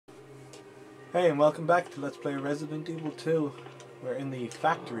Hey, and welcome back to Let's Play Resident Evil 2. We're in the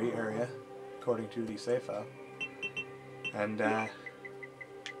factory area, according to the save file. And, I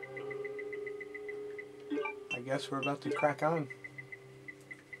guess we're about to crack on.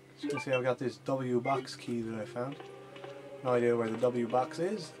 As you can see, I've got this W box key that I found. No idea where the W box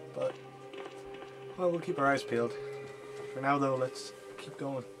is, but, well, we'll keep our eyes peeled. For now, though, let's keep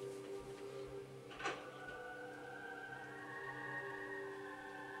going.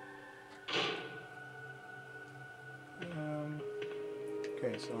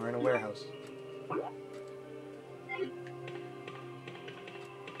 Okay, so we're in a warehouse.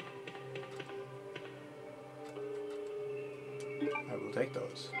 I will take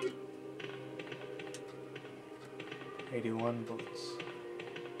those. 81 bullets.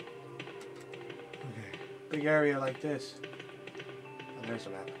 Okay, big area like this. Oh, there's a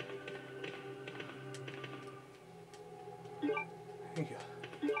map. Thank you.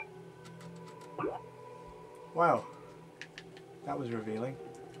 Wow. That was revealing.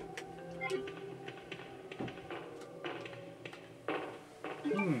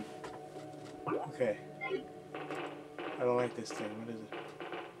 Okay. I don't like this thing. What is it?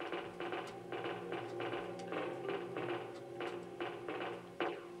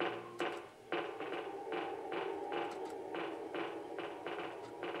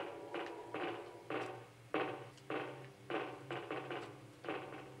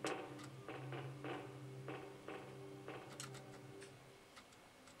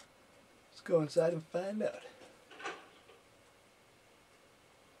 Let's go inside and find out.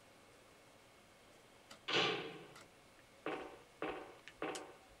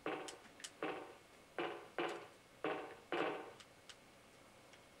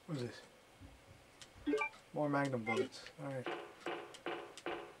 What is this? More Magnum bullets. Alright.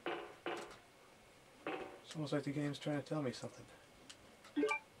 It's almost like the game's trying to tell me something.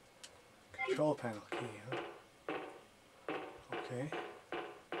 Control panel key, huh? Okay.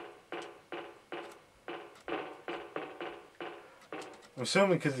 I'm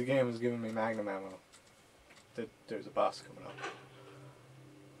assuming because the game is giving me Magnum ammo that there's a boss coming up.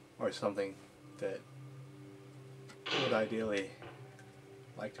 Or something that would ideally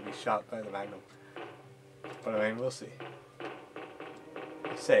like to be shot by the Magnum. But I mean, we'll see.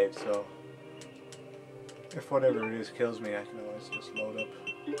 I saved, so if whatever it is kills me, I can always just load up,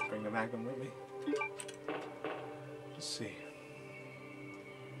 bring the Magnum with me. Let's see.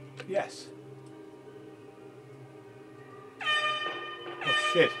 Yes. Oh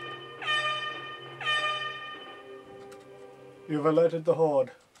shit. You've alerted the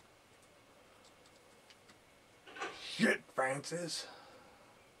Horde. Shit, Francis.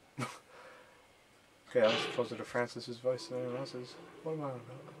 Okay, that was closer to Francis's voice than anyone else's. What am I on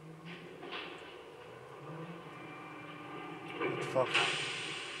about? What the fuck?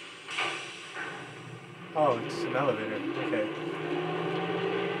 Oh, it's an elevator. Okay.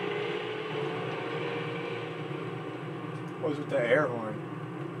 What was with the air horn?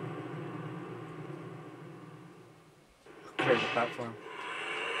 Clear the platform.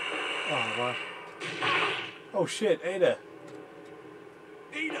 Oh, what? Oh shit, Ada!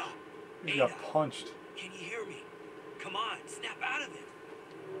 Ada! You got punched. Can you hear me? Come on, snap out of it.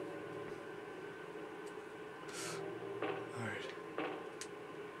 Alright.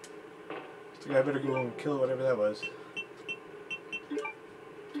 I think I better go and kill whatever that was.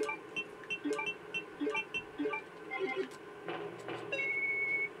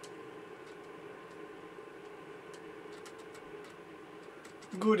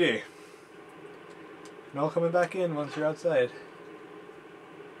 Goody. No coming back in once you're outside.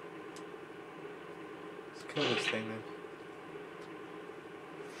 Let's kill this thing then.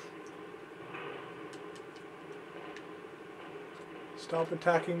 Stop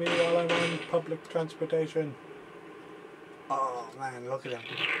attacking me while I'm on public transportation. Oh man, look at him.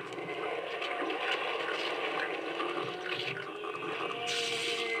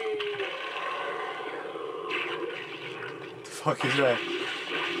 What the fuck is that?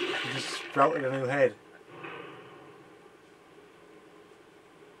 He just sprouted a new head.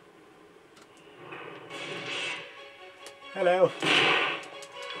 Hello.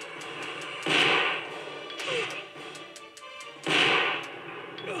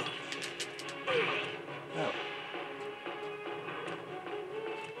 Oh.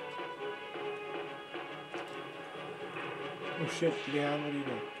 Oh shit, Leon, what are you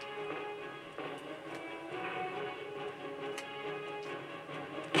doing?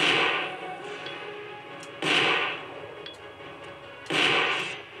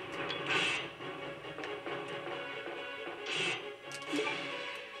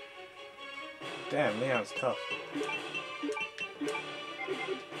 Damn, Leon's tough.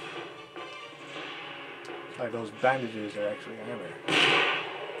 Like those bandages are actually armor.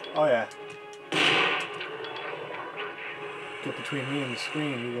 Oh yeah. Get between me and the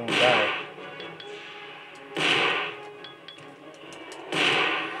screen, you're gonna die.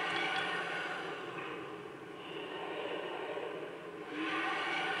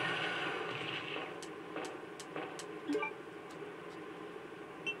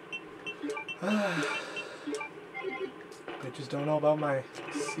 Bitches don't know about my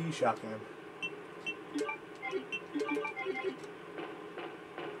C shotgun.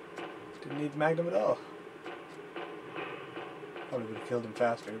 Didn't need the Magnum at all. Probably would have killed him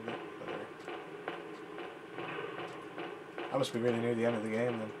faster, but whatever. I must be really near the end of the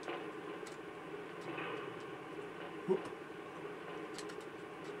game then. Whoop.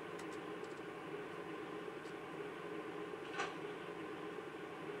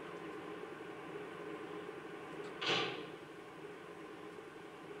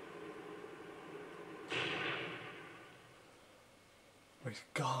 He's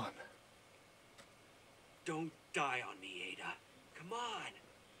gone. Don't die on me, Ada. Come on.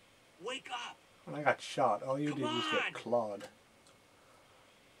 Wake up. When I got shot, all you Come did was get on. clawed.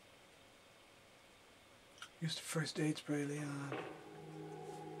 Used the first aid spray, Leon.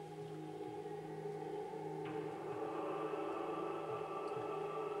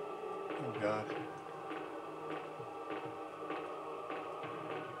 Oh God.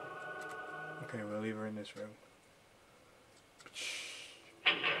 Okay, we'll leave her in this room.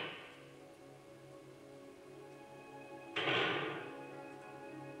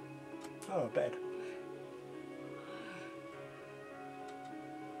 Oh, a bed.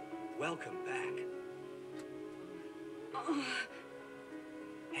 Welcome back.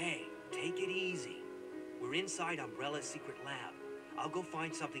 Hey, take it easy. We're inside Umbrella's secret lab. I'll go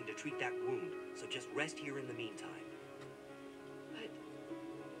find something to treat that wound, so just rest here in the meantime. But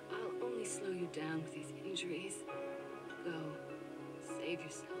I'll only slow you down with these injuries. Go. Save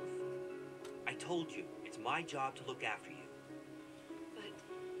yourself. I told you, it's my job to look after you. But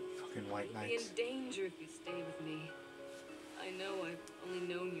Fucking white you'll be knights. in danger if you stay with me. I know I've only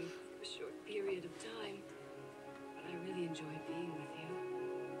known you for a short period of time, but I really enjoy being with you.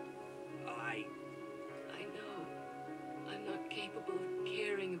 I know I'm not capable of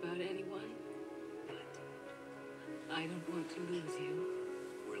caring about anyone, but I don't want to lose you.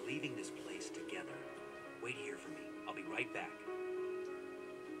 We're leaving this place together. Wait here for me. I'll be right back.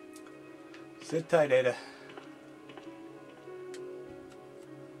 Sit tight, Ada.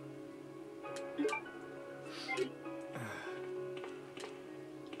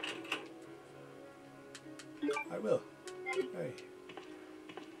 I will. Hey.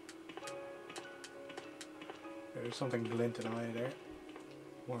 There's something glinting away there.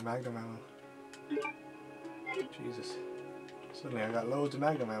 More Magnum ammo. Jesus. Suddenly I got loads of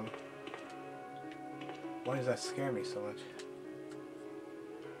Magnum ammo. Why does that scare me so much?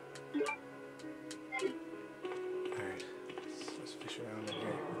 Alright, let's fish around in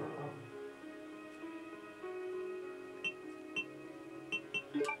here.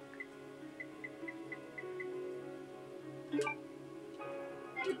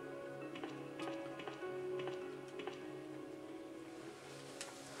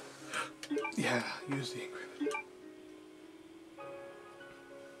 Yeah, use the equipment.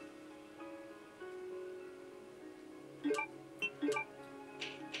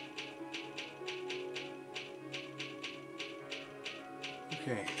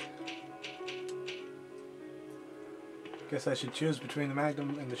 Okay. Guess I should choose between the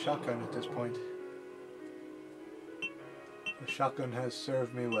Magnum and the shotgun at this point. The shotgun has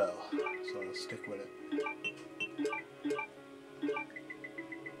served me well, so I'll stick with it.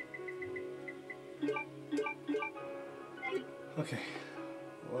 Okay,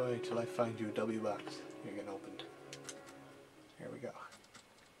 wait till I find you a W box. You're getting opened. Here we go.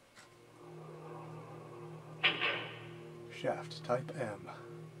 Shaft type M.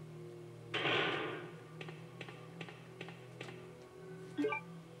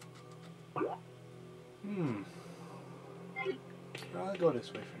 I'll go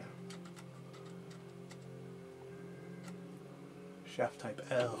this way for now. Shaft type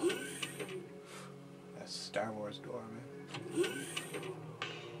L. That's Star Wars door, man.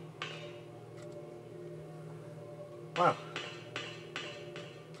 Wow.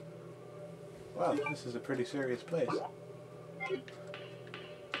 Wow, this is a pretty serious place.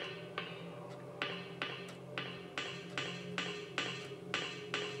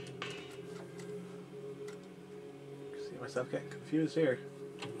 See myself getting confused here.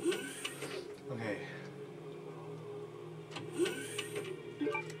 Okay.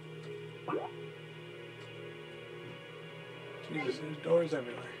 Jesus, there's doors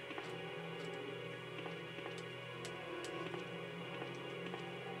everywhere.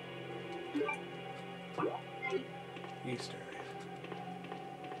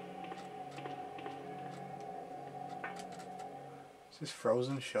 this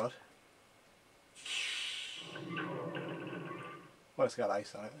frozen shut? Well, it's got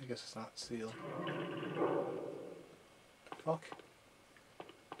ice on it. I guess it's not sealed. Fuck.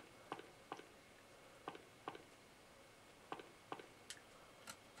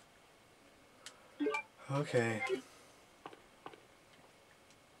 Okay.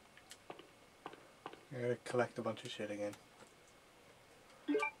 I gotta collect a bunch of shit again.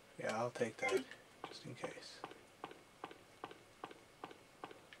 Yeah, I'll take that, just in case.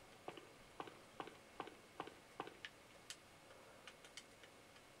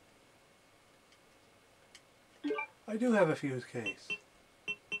 I do have a fuse case.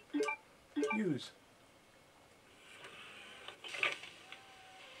 Use.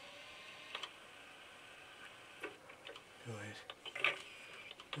 Do it.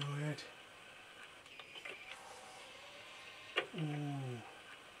 Do it. Ooh.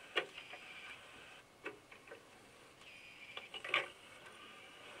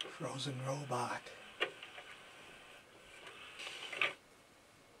 Frozen robot.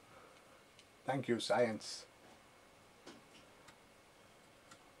 Thank you, science.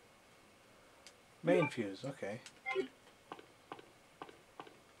 Main fuse, okay.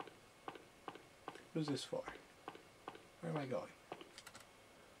 What is this for? Where am I going?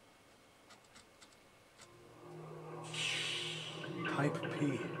 Type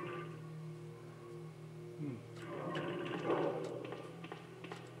P.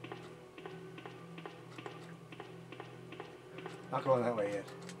 Not going that way yet.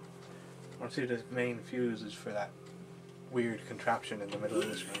 I want to see if the main fuse is for that weird contraption in the middle of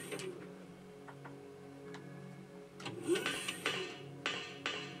this room.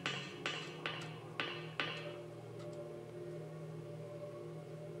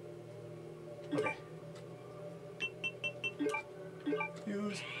 Okay.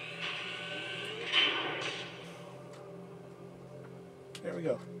 Fuse. There we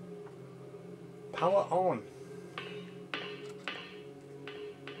go. Power on.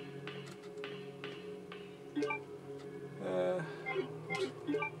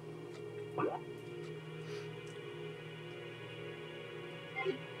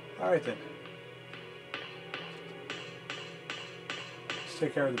 Alright then. Let's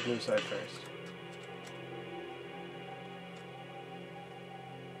take care of the blue side first.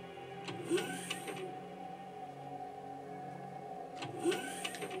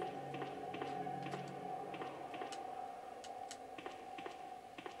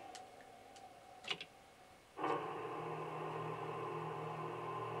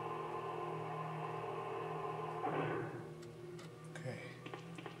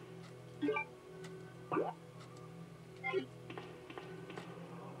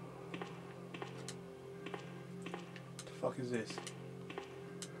 Fuck is this?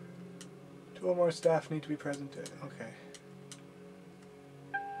 2 or more staff need to be present. Okay.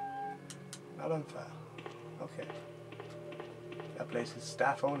 Not on file. Okay. That place is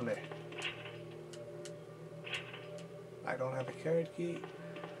staff only. I don't have a carrot key.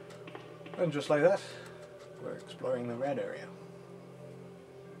 And just like that, we're exploring the red area.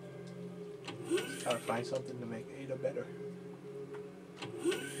 Just gotta find something to make Ada better.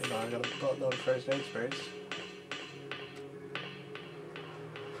 You know, I gotta buttload of first aid sprays.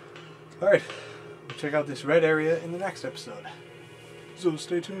 Alright, we'll check out this red area in the next episode. So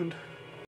stay tuned.